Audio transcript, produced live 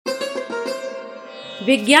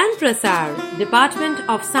Vigyan Prasar, Department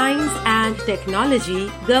of Science and Technology,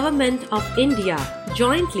 Government of India,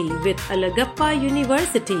 jointly with Alagappa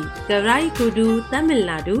University, Karaikudu, Tamil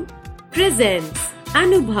Nadu, presents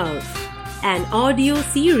Anubhav, an audio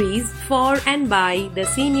series for and by the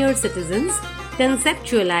senior citizens,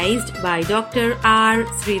 conceptualized by Dr. R.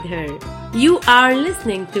 Sridhar. You are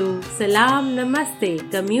listening to Salam Namaste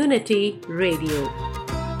Community Radio.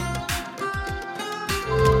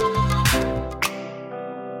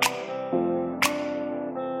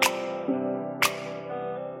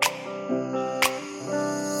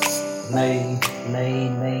 नई नई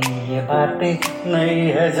नई ये बातें नई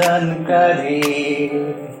है जानकारी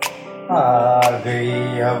आ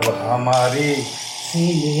गई अब हमारी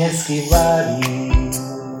सीनियर्स की बारी।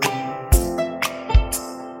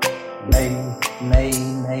 नई नई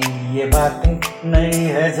नई ये बातें नई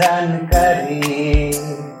है जानकारी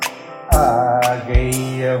आ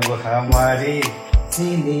गई अब हमारी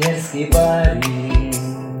सीनियर्स की बारी।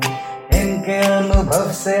 इनके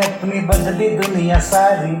अनुभव से अपनी बदली दुनिया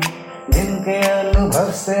सारी, इनके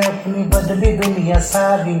अनुभव से अपनी बदली दुनिया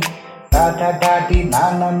सारी। टाटा टाटी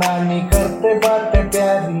नाना नानी करते बातें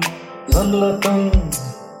प्यारी। सुन लो तुम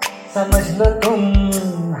समझ लो तुम,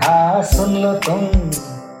 हाँ सुन लो तुम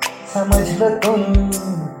समझ लो तुम,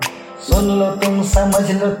 सुन लो तुम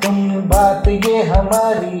समझ लो तुम बात ये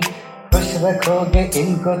हमारी। खुश रखोगे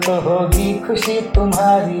इनको तो होगी खुशी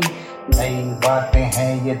तुम्हारी। नई बातें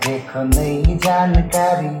हैं ये देखो नई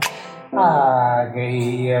जानकारी आ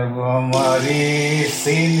गई अब हमारी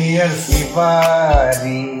सीनियर्स की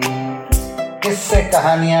बारी। किस्से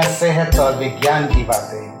कहानियां सेहत और विज्ञान की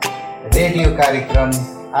बातें, रेडियो कार्यक्रम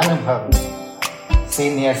अनुभव,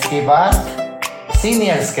 सीनियर्स की बात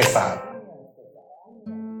सीनियर्स के साथ।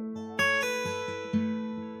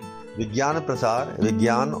 विज्ञान प्रसार,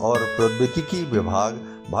 विज्ञान और प्रौद्योगिकी विभाग,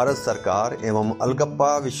 भारत सरकार एवं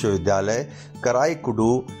अलगप्पा विश्वविद्यालय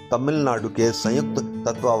कराईकुडू तमिलनाडु के संयुक्त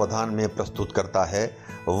तत्वावधान में प्रस्तुत करता है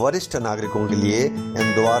वरिष्ठ नागरिकों के लिए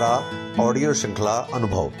इन द्वारा ऑडियो श्रृंखला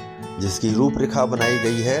अनुभव, जिसकी रूपरेखा बनाई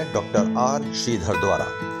गई है डॉक्टर आर श्रीधर द्वारा।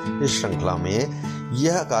 इस श्रृंखला में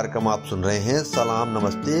यह कार्यक्रम आप सुन रहे हैं सलाम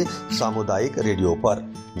नमस्ते सामुदायिक रेडियो पर।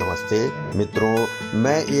 नमस्ते मित्रों,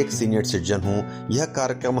 मैं एक सीनियर सिटीजन हूँ। यह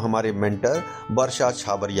कार्यक्रम हमारे मेंटर वर्षा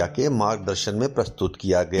छाबरिया के मार्गदर्शन में प्रस्तुत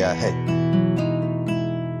किया गया है।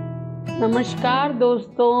 नमस्कार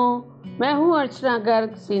दोस्तों, मैं हूँ अर्चना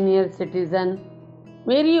गर्ग, सीनियर सिटीजन।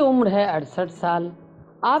 मेरी उम्र है 68 साल।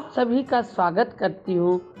 आप सभी का स्वागत करती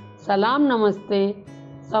हूँ सलाम नमस्ते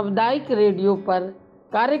सामुदायिक रेडियो पर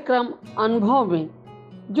कार्यक्रम अनुभव में,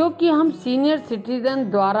 जो कि हम सीनियर सिटीजन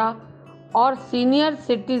द्वारा और सीनियर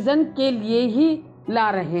सिटीजन के लिए ही ला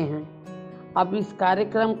रहे हैं। अब इस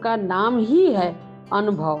कार्यक्रम का नाम ही है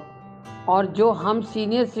अनुभव, और जो हम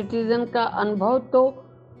सीनियर सिटीजन का अनुभव तो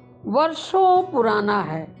वर्षों पुराना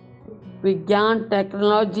है। विज्ञान,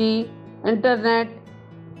 टेक्नोलॉजी, इंटरनेट,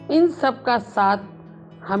 इन सब का साथ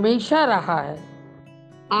हमेशा रहा है।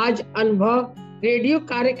 आज अनुभव रेडियो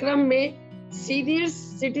कार्यक्रम में सीनियर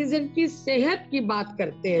सिटीजन की सेहत की बात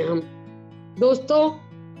करते हैं हम। दोस्तों,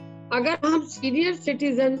 अगर हम सीनियर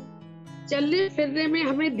सिटीजन चलने फिरने में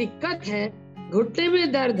हमें दिक्कत है, घुटने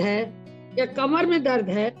में दर्द है या कमर में दर्द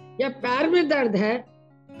है या पैर में दर्द है,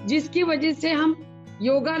 जिसकी वजह से हम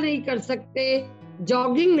योगा नहीं कर सकते,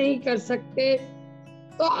 जॉगिंग नहीं कर सकते,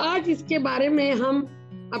 तो आज इसके बारे में हम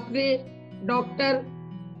अपने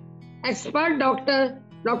एक्सपर्ट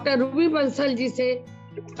डॉक्टर रूबी बंसल जी से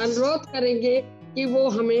अनुरोध करेंगे कि वो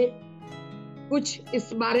हमें कुछ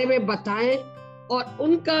इस बारे में बताएं, और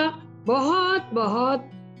उनका बहुत बहुत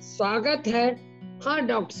स्वागत है। हाँ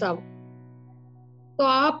डॉक्टर साहब, तो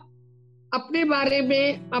आप अपने बारे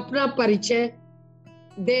में अपना परिचय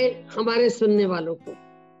दे हमारे सुनने वालों को।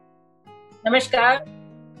 नमस्कार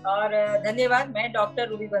और धन्यवाद। मैं डॉक्टर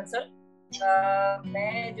रूबी बंसल,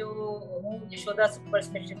 मैं जो हूँ Yashoda super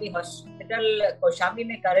speciality hospital Kaushambi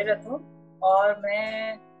में कार्यरत हूँ, और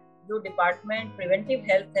मैं जो डिपार्टमेंट प्रिवेंटिव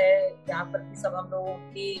हेल्थ है, जहाँ पर कि सब हम लोगों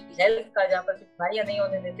की हेल्थ का, जहाँ पर बीमारियाँ नहीं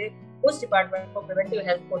होने देते, उस डिपार्टमेंट को, प्रिवेंटिव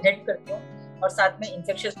हेल्थ को हेड करती हूँ, और साथ में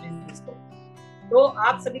इन्फेक्शियस डिजीज को। तो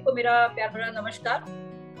आप सभी को मेरा प्यार भरा नमस्कार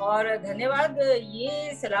और धन्यवाद।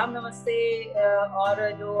 ये सलाम नमस्ते और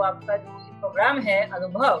जो आपका जो प्रोग्राम है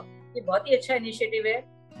अनुभव, ये बहुत ही अच्छा इनिशिएटिव है,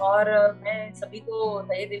 और मैं सभी को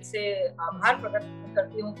तहे दिल से आभार प्रकट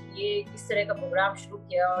करती हूँ कि ये इस तरह का प्रोग्राम शुरू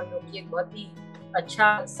किया, और जो कि एक बहुत ही अच्छा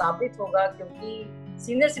साबित होगा, क्योंकि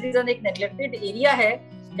सीनियर सिटीजन एक नेग्लेक्टेड एरिया है,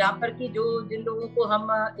 जहाँ पर कि जिन लोगों को हम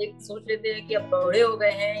एक सोच लेते हैं कि अब बूढ़े हो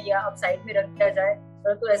गए हैं या अब साइड में रख दिया जाए,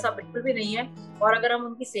 परंतु तो ऐसा बिल्कुल भी नहीं है। और अगर हम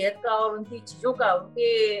उनकी सेहत का और उनकी चीजों का,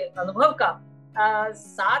 उनके अनुभव का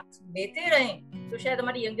साथ देते रहें तो शायद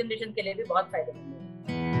हमारी यंग जनरेशन के लिए भी बहुत फायदेमंद है।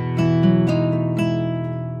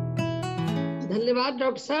 धन्यवाद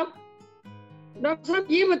डॉक्टर साहब। डॉक्टर साहब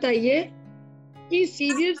ये बताइए कि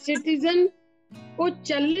सीनियर सिटीजन को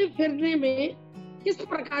चलने फिरने में किस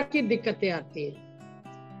प्रकार की दिक्कतें आती हैं?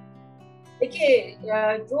 देखिए,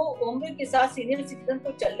 जो उम्र के साथ सीनियर सिटीजन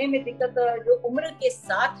को चलने में दिक्कत, जो उम्र के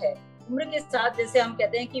साथ है, उम्र के साथ जैसे हम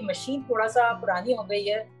कहते हैं कि मशीन थोड़ा सा पुरानी हो गई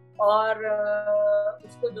है और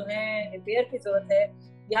उसको जो है रिपेयर की जरूरत है,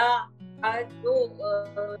 या जो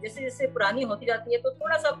जैसे जैसे पुरानी होती जाती है तो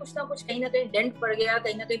थोड़ा सा कुछ ना कुछ कहीं ना कहीं डेंट पड़ गया,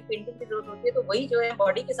 कहीं ना कहीं पेंटिंग की जरूरत होती है, तो वही जो है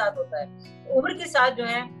बॉडी के साथ होता है। उम्र के साथ जो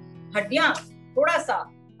है हड्डियां थोड़ा सा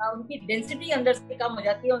उनकी डेंसिटी अंदर से कम हो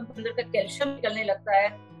जाती है, उनके अंदर का कैल्शियम निकलने लगता है,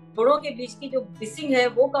 जोड़ों के बीच की जो ग्रिसिंग है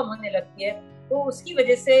वो कम होने लगती है, तो उसकी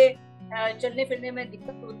वजह से चलने फिरने में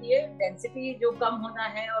दिक्कत होती है। डेंसिटी जो कम होना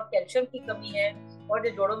है और कैल्शियम की कमी है और जो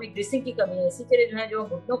जोड़ों में ग्रिसिंग की कमी है, इसी के लिए जो है जो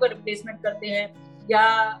घुटनों का रिप्लेसमेंट करते हैं या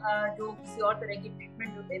जो किसी और तरह की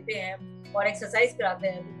ट्रीटमेंट जो देते हैं और एक्सरसाइज कराते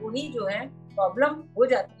हैं, वही जो है प्रॉब्लम हो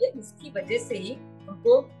जाती है, इसकी वजह से ही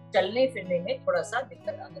उनको चलने फिरने में थोड़ा सा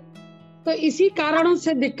दिक्कत आती है। तो इसी कारणों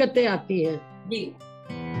से दिक्कतें आती हैं। जी।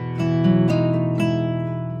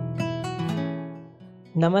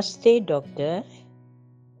 नमस्ते डॉक्टर,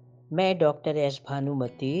 मैं डॉक्टर एस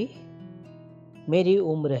भानुमति, मेरी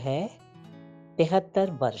उम्र है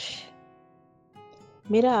 73 वर्ष।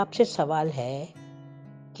 मेरा आपसे सवाल है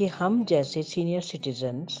कि हम जैसे सीनियर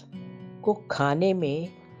सिटीजन्स को खाने में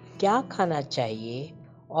क्या खाना चाहिए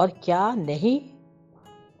और क्या नहीं,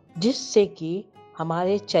 जिससे कि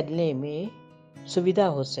हमारे चलने में सुविधा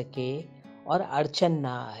हो सके और अड़चन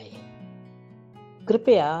ना आए।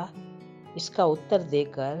 कृपया इसका उत्तर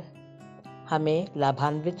देकर हमें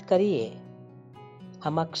लाभान्वित करिए।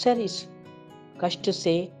 हम अक्सर इस कष्ट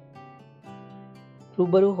से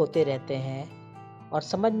रूबरू होते रहते हैं और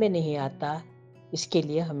समझ में नहीं आता इसके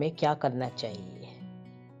लिए हमें क्या करना चाहिए।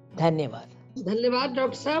 धन्यवाद। धन्यवाद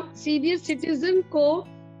डॉक्टर साहब। सीनियर सिटीजन को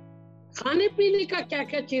खाने पीने का क्या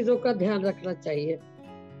क्या चीजों का ध्यान रखना चाहिए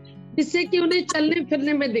जिससे कि उन्हें चलने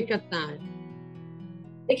फिरने में दिक्कत ना आए?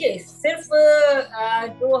 देखिए, सिर्फ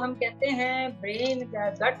जो हम कहते हैं ब्रेन,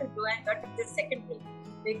 गट जो है, गट सेकंड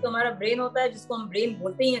ब्रेन। एक तो हमारा ब्रेन होता है जिसको हम ब्रेन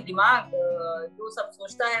बोलते ही हैं, दिमाग जो सब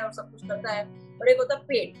सोचता है और सब कुछ करता है, और एक होता है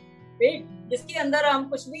पेट, जिसके अंदर हम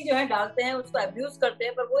कुछ भी जो है डालते हैं, उसको अब्यूज करते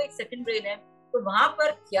हैं, पर वो एक सेकंड ब्रेन है। तो वहां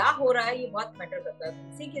पर क्या हो रहा है ये बहुत मैटर करता है। तो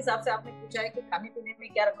इसी के हिसाब से आपने पूछा है कि खाने पीने में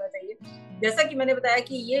क्या रखना चाहिए। जैसा कि मैंने बताया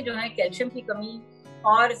कि ये जो है कैल्शियम की कमी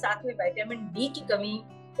और साथ में विटामिन डी की कमी,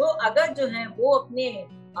 तो अगर जो है वो अपने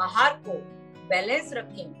आहार को बैलेंस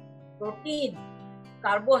रखें, प्रोटीन,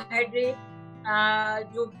 कार्बोहाइड्रेट,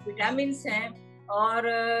 जो विटामिन हैं और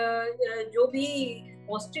जो भी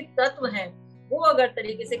पौष्टिक तत्व हैं, वो अगर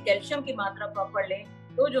तरीके से कैल्शियम की मात्रा प्रॉपर लें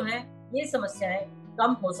तो जो है ये समस्याएं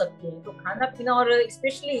कम हो सकती हैं। तो खाना पीना और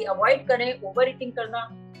स्पेशली अवॉइड करें ओवर ईटिंग करना,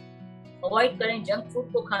 अवॉइड करें जंक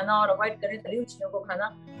फूड को खाना और अवॉइड करें तली हुई चीजों को खाना,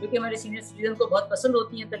 क्योंकि हमारे सीनियर सिटीजन को बहुत पसंद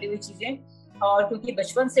होती हैं तली हुई चीजें, और क्योंकि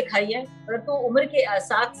बचपन से खाई है, परंतु उम्र के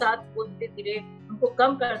साथ साथ वो धीरे धीरे उनको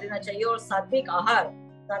कम कर देना चाहिए। और सात्विक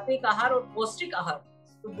आहार और पौष्टिक आहार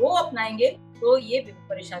तो वो अपनाएंगे तो ये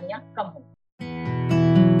परेशानियां कम होंगी।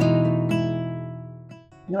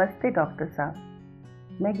 नमस्ते डॉक्टर साहब,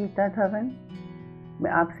 मैं गीता धवन।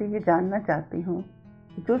 मैं आपसे ये जानना चाहती हूँ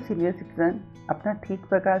कि जो सीनियर सिटीजन अपना ठीक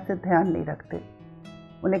प्रकार से ध्यान नहीं रखते,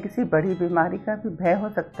 उन्हें किसी बड़ी बीमारी का भी भय हो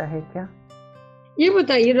सकता है क्या? ये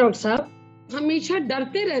बताइए डॉक्टर साहब, हमेशा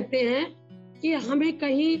डरते रहते हैं कि हमें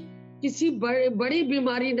कहीं किसी बड़ी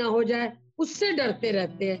बीमारी ना हो जाए, उससे डरते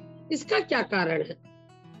रहते हैं, इसका क्या कारण है?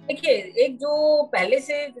 देखिए, एक जो पहले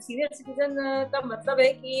से सीनियर सिटीजन का मतलब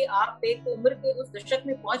है कि आप एक उम्र के उस दशक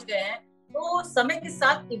में पहुंच गए हैं, तो समय के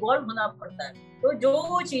साथ इवॉल्व होना पड़ता है। तो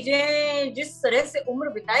जो चीजें जिस तरह से उम्र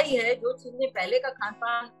बिताई है, जो चीजें पहले का खान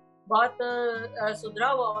पान बहुत सुधरा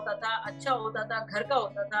हुआ होता था, अच्छा होता था, घर का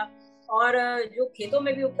होता था, और जो खेतों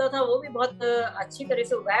में भी उगता था वो भी बहुत अच्छी तरह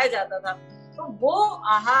से उगाया जाता था, तो वो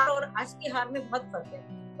आहार और आज के आहार में बहुत फर्क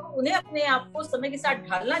है। तो उन्हें अपने आप को समय के साथ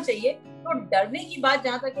ढालना चाहिए। तो डरने की बात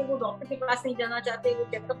जहाँ तक है, वो डॉक्टर के पास नहीं जाना चाहते, वो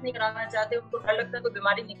चेकअप नहीं कराना चाहते, उनको डर लगता है कोई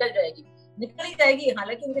बीमारी निकल ही जाएगी,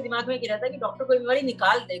 हालांकि उनके दिमाग में क्या रहता है कि डॉक्टर कोई बीमारी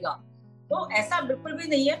निकाल देगा। तो ऐसा बिल्कुल भी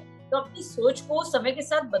नहीं है। तो अपनी सोच को समय के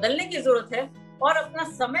साथ बदलने की जरूरत है और अपना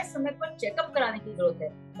समय समय पर चेकअप कराने की जरूरत है।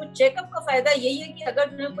 तो चेकअप का फायदा यही है कि अगर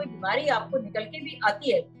जो कोई बीमारी आपको निकल के भी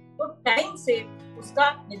आती है तो टाइम से उसका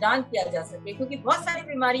निदान किया जा सके, क्योंकि बहुत सारी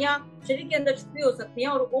बीमारियां शरीर के अंदर छुपी हो सकती हैं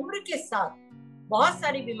और उम्र के साथ बहुत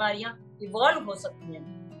सारी बीमारियां इवॉल्व हो सकती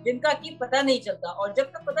हैं जिनका कि पता नहीं चलता, और जब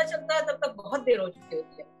तक पता चलता है तब तक बहुत देर हो चुकी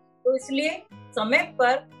होती है। तो इसलिए समय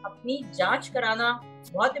पर अपनी जांच कराना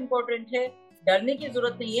बहुत इम्पोर्टेंट है डरने की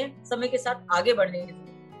जरूरत नहीं है, समय के साथ आगे बढ़ने की जरूरत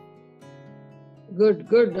है। गुड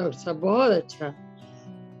गुड डॉक्टर साहब, बहुत अच्छा,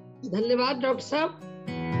 धन्यवाद डॉक्टर साहब।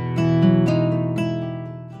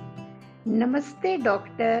 नमस्ते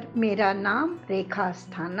डॉक्टर, मेरा नाम रेखा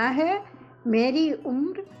अस्थाना है। मेरी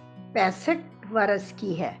उम्र 65 वर्ष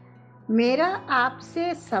की है। मेरा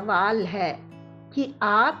आपसे सवाल है कि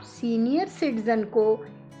आप सीनियर सिटीजन को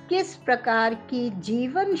किस प्रकार की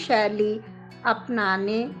जीवन शैली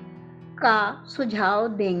अपनाने का सुझाव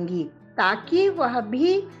देंगी ताकि वह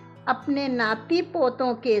भी अपने नाती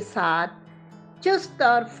पोतों के साथ चुस्त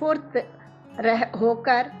और फुर्त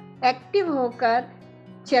होकर, एक्टिव होकर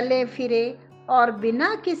चले फिरे और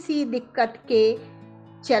बिना किसी दिक्कत के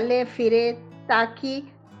चले फिरे, ताकि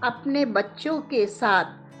अपने बच्चों के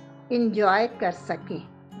साथ एंजॉय कर सकें।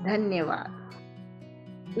 धन्यवाद।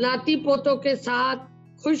 नाती पोतों के साथ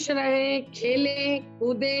खुश रहें, खेलें,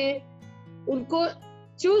 कूदें, उनको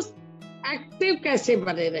चुस्त एक्टिव कैसे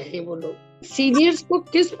बने रहे वो लोग। सीनियर्स को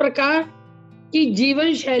किस प्रकार की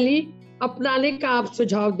जीवन शैली अपनाने का आप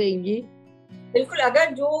सुझाव देंगी? बिल्कुल,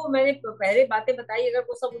 अगर जो मैंने पहले बातें बताई, अगर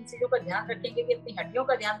वो सब उन चीजों का ध्यान रखेंगे कि अपनी हड्डियों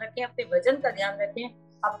का ध्यान रखें, अपने वजन का ध्यान रखें,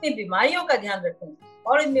 अपनी बीमारियों का ध्यान रखें,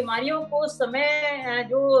 और इन बीमारियों को समय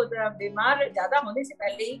जो बीमार ज्यादा होने से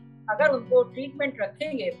पहले ही अगर उनको ट्रीटमेंट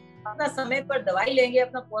रखेंगे, अपना समय पर दवाई लेंगे,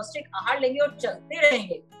 अपना पौष्टिक आहार लेंगे और चलते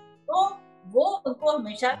रहेंगे, तो वो उनको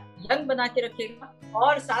हमेशा यंग बना के रखेगा।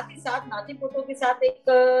 और साथ ही साथ नाती पोतों के साथ एक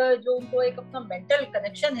जो उनको एक अपना मेंटल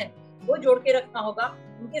कनेक्शन है वो जोड़ के रखना होगा,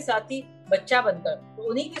 उनके साथ ही बच्चा बनकर। तो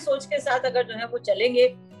उन्हीं की सोच के साथ अगर जो है वो चलेंगे,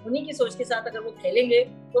 उन्हीं की सोच के साथ अगर वो खेलेंगे,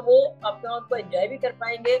 तो वो अपना उनको एंजॉय भी कर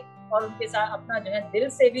पाएंगे और उनके साथ अपना जो है दिल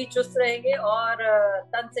से भी चुस्त रहेंगे और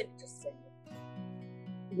तन से भी चुस्त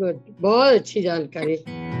रहेंगे। गुड, बहुत अच्छी जानकारी।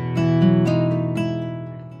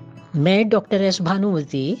 मैं डॉक्टर एस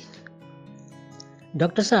भानुमति।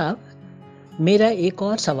 डॉक्टर साहब, मेरा एक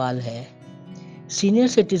और सवाल है, सीनियर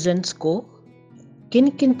सिटीजन्स को किन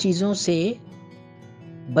किन चीज़ों से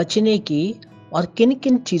बचने की और किन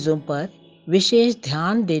किन चीज़ों पर विशेष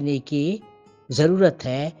ध्यान देने की ज़रूरत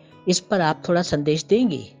है, इस पर आप थोड़ा संदेश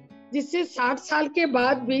देंगे? जिससे 60 साल के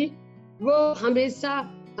बाद भी वो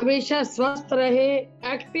हमेशा स्वस्थ रहे,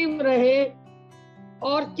 एक्टिव रहे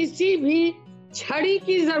और किसी भी छड़ी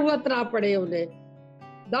की जरूरत ना पड़े, उन्हें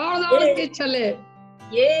दौड़ के चले।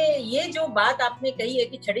 ये जो बात आपने कही है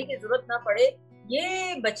कि छड़ी की जरूरत ना पड़े,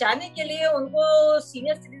 ये बचाने के लिए उनको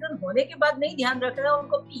सीनियर सिटीजन होने के बाद नहीं ध्यान रखना,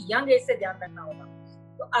 उनको अपनी यंग एज से ध्यान रखना होगा।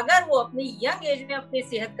 तो अगर वो अपनी यंग एज में अपनी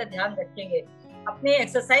सेहत का ध्यान रखेंगे, अपने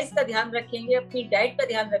एक्सरसाइज का ध्यान रखेंगे, अपनी डाइट का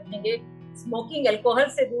ध्यान रखेंगे, स्मोकिंग अल्कोहल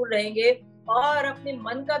से दूर रहेंगे और अपने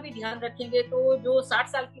मन का भी ध्यान रखेंगे, तो जो 60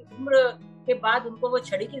 साल की उम्र के बाद उनको वो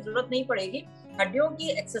छड़ी की जरूरत नहीं पड़ेगी। हड्डियों की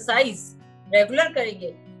एक्सरसाइज रेगुलर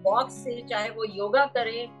करेंगे, वॉक से, चाहे वो योगा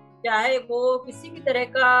करें, चाहे वो किसी भी तरह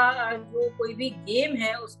का जो कोई भी गेम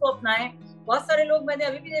है उसको अपनाएं। बहुत सारे लोग मैंने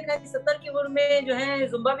अभी भी देखा है कि 70 की उम्र में जो है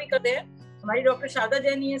जुम्बा भी करते हैं। हमारी डॉक्टर शारदा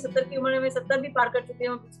जैन ही है, 70 की उम्र में 70 भी पार कर चुके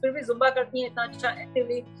हैं, फिर भी जुम्बा करती हैं इतना अच्छा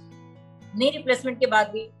एक्टिवली, नी रिप्लेसमेंट के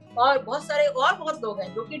बाद भी। और बहुत लोग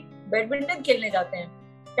हैं जो कि बैडमिंटन खेलने जाते हैं,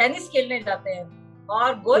 टेनिस खेलने जाते हैं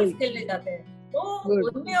और गोल्फ खेलने जाते हैं। तो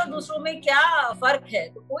उनमें और दूसरों में क्या फर्क है?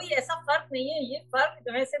 तो कोई ऐसा फर्क नहीं है, ये फर्क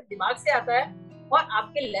जो है सिर्फ दिमाग से आता है और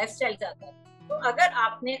आपके लाइफस्टाइल से आता है। तो अगर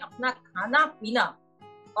आपने अपना खाना पीना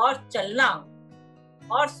और चलना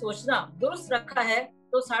और सोचना दुरुस्त रखा है,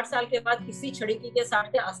 तो 60 साल के बाद किसी छड़ी की,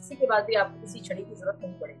 60 या 80 के बाद भी आपको किसी छड़ी की जरूरत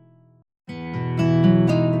नहीं पड़ेगी।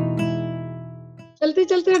 चलते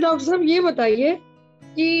चलते डॉक्टर साहब ये बताइए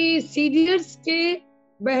कि सीनियर्स के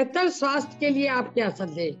बेहतर स्वास्थ्य के लिए आप क्या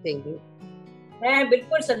संदेश देंगे? मैं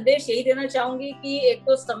बिल्कुल संदेश यही देना चाहूंगी कि एक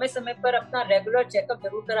तो समय समय पर अपना रेगुलर चेकअप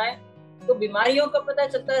जरूर कराएं, तो बीमारियों का पता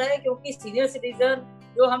चलता रहे, क्योंकि सीनियर सिटीजन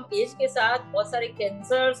जो हम एज के साथ बहुत सारे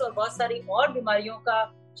कैंसर्स और बहुत सारी और बीमारियों का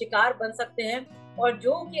शिकार बन सकते हैं, और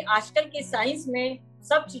जो कि आजकल की साइंस में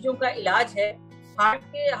सब चीजों का इलाज है,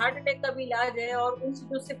 हार्ट अटैक का भी इलाज है, और उन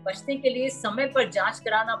चीजों से बचने के लिए समय पर जांच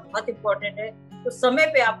कराना बहुत इंपॉर्टेंट है। तो समय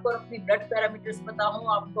पे आपको अपनी ब्लड पैरामीटर्स पता हो,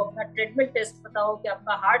 आपको अपना ट्रीटमेंट टेस्ट पता हो कि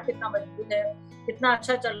आपका हार्ट कितना मजबूत है, कितना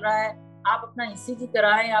अच्छा चल रहा है, आप अपना ECG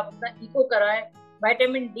कराएं, आप अपना इको कराएं,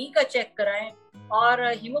 विटामिन D का चेक कराएं और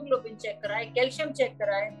हीमोग्लोबिन चेक कराएं, कैल्शियम चेक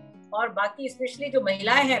कराएं, और बाकी स्पेशली जो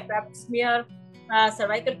महिलाएं हैं पैप स्मीयर,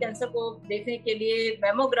 सर्वाइकल कैंसर को देखने के लिए,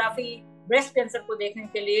 मैमोग्राफी, ब्रेस्ट कैंसर को देखने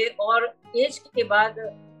के लिए, और एज के बाद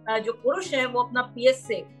जो पुरुष हैं वो अपना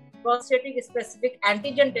PSA, prostatic specific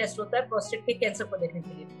antigen test होता है प्रोस्टेट के कैंसर को देखने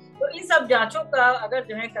के लिए। तो इन सब जांचों का अगर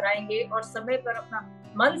जो है कराएंगे और समय पर अपना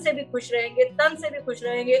मन से भी खुश रहेंगे, तन से भी खुश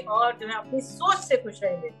रहेंगे और जो है अपनी सोच से खुश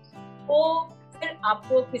रहेंगे, तो फिर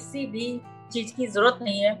आपको किसी भी चीज की जरूरत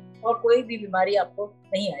नहीं है और कोई भी बीमारी आपको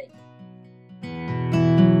नहीं आएगी।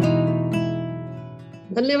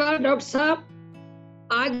 धन्यवाद डॉक्टर साहब।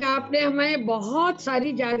 आज आपने हमें बहुत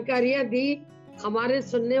सारी जानकारियां दी। हमारे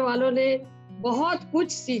सुनने वालों ने बहुत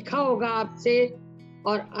कुछ सीखा होगा आपसे,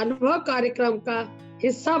 और अनुभव कार्यक्रम का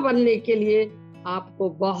हिस्सा बनने के लिए आपको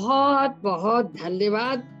बहुत बहुत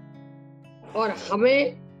धन्यवाद। और हमें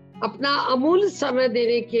अपना अमूल्य समय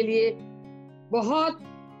देने के लिए बहुत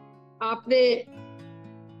आपने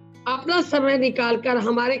अपना समय निकालकर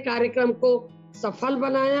हमारे कार्यक्रम को सफल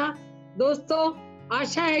बनाया। दोस्तों,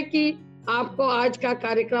 आशा है कि आपको आज का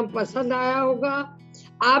कार्यक्रम पसंद आया होगा।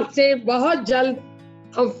 आपसे बहुत जल्द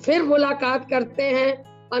हम फिर मुलाकात करते हैं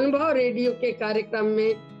अनुभव रेडियो के कार्यक्रम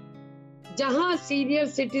में, जहां सीनियर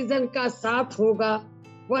सिटीजन का साथ होगा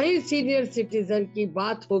वहीं सीनियर सिटीजन की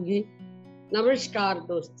बात होगी। नमस्कार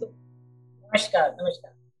दोस्तों। नमस्कार।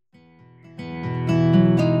 नमस्कार।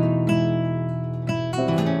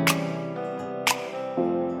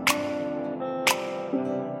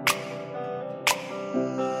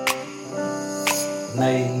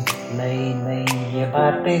 नई नई नई ये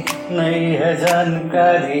बातें, नई है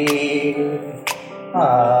जानकारी,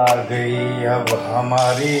 आ गई अब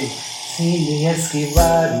हमारी सीनियर्स की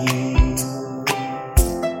बारी।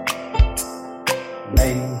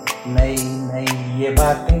 नई नई नई ये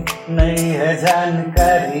बातें, नई है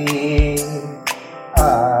जानकारी,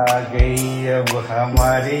 आ गई अब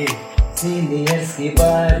हमारी सीनियर्स की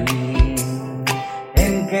बारी।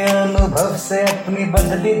 इनके अनुभव से अपनी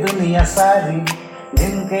बदली दुनिया सारी,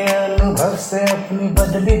 इनके अनुभव से अपनी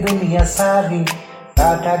बदली दुनिया सारी।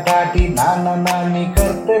 टाटा टाटी नाना नानी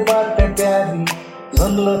करते बातें प्यारी।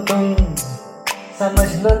 सुन लो तुम, समझ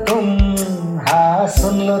लो तुम, हाँ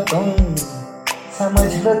सुन लो तुम, समझ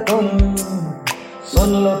लो तुम,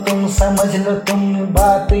 सुन लो तुम, समझ लो तुम,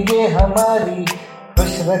 बात ये हमारी।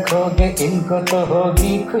 खुश रखोगे इनको तो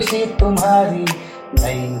होगी खुशी तुम्हारी।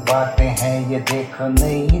 नई बातें हैं ये देखो,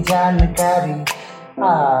 नई जानकारी,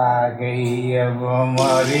 आ गई अब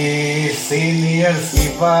हमारी सीनियर्स की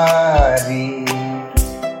बारी।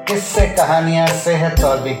 किस्से, कहानियां, सेहत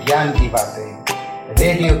और विज्ञान की बातें,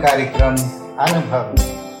 रेडियो कार्यक्रम अनुभव,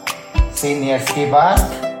 सीनियर्स की बात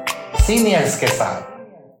सीनियर्स के साथ।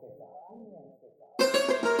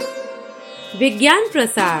 Vigyan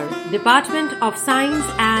Prasar, department of science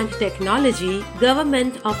and technology,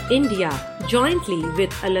 government of India, jointly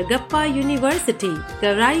with Alagappa University,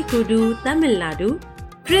 Karaikudu, Tamil Nadu,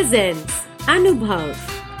 presents Anubhav,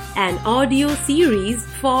 an audio series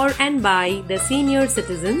for and by the senior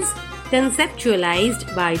citizens, conceptualized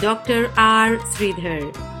by Dr. R. Sridhar.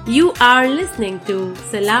 You are listening to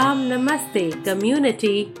Salam Namaste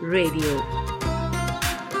Community Radio.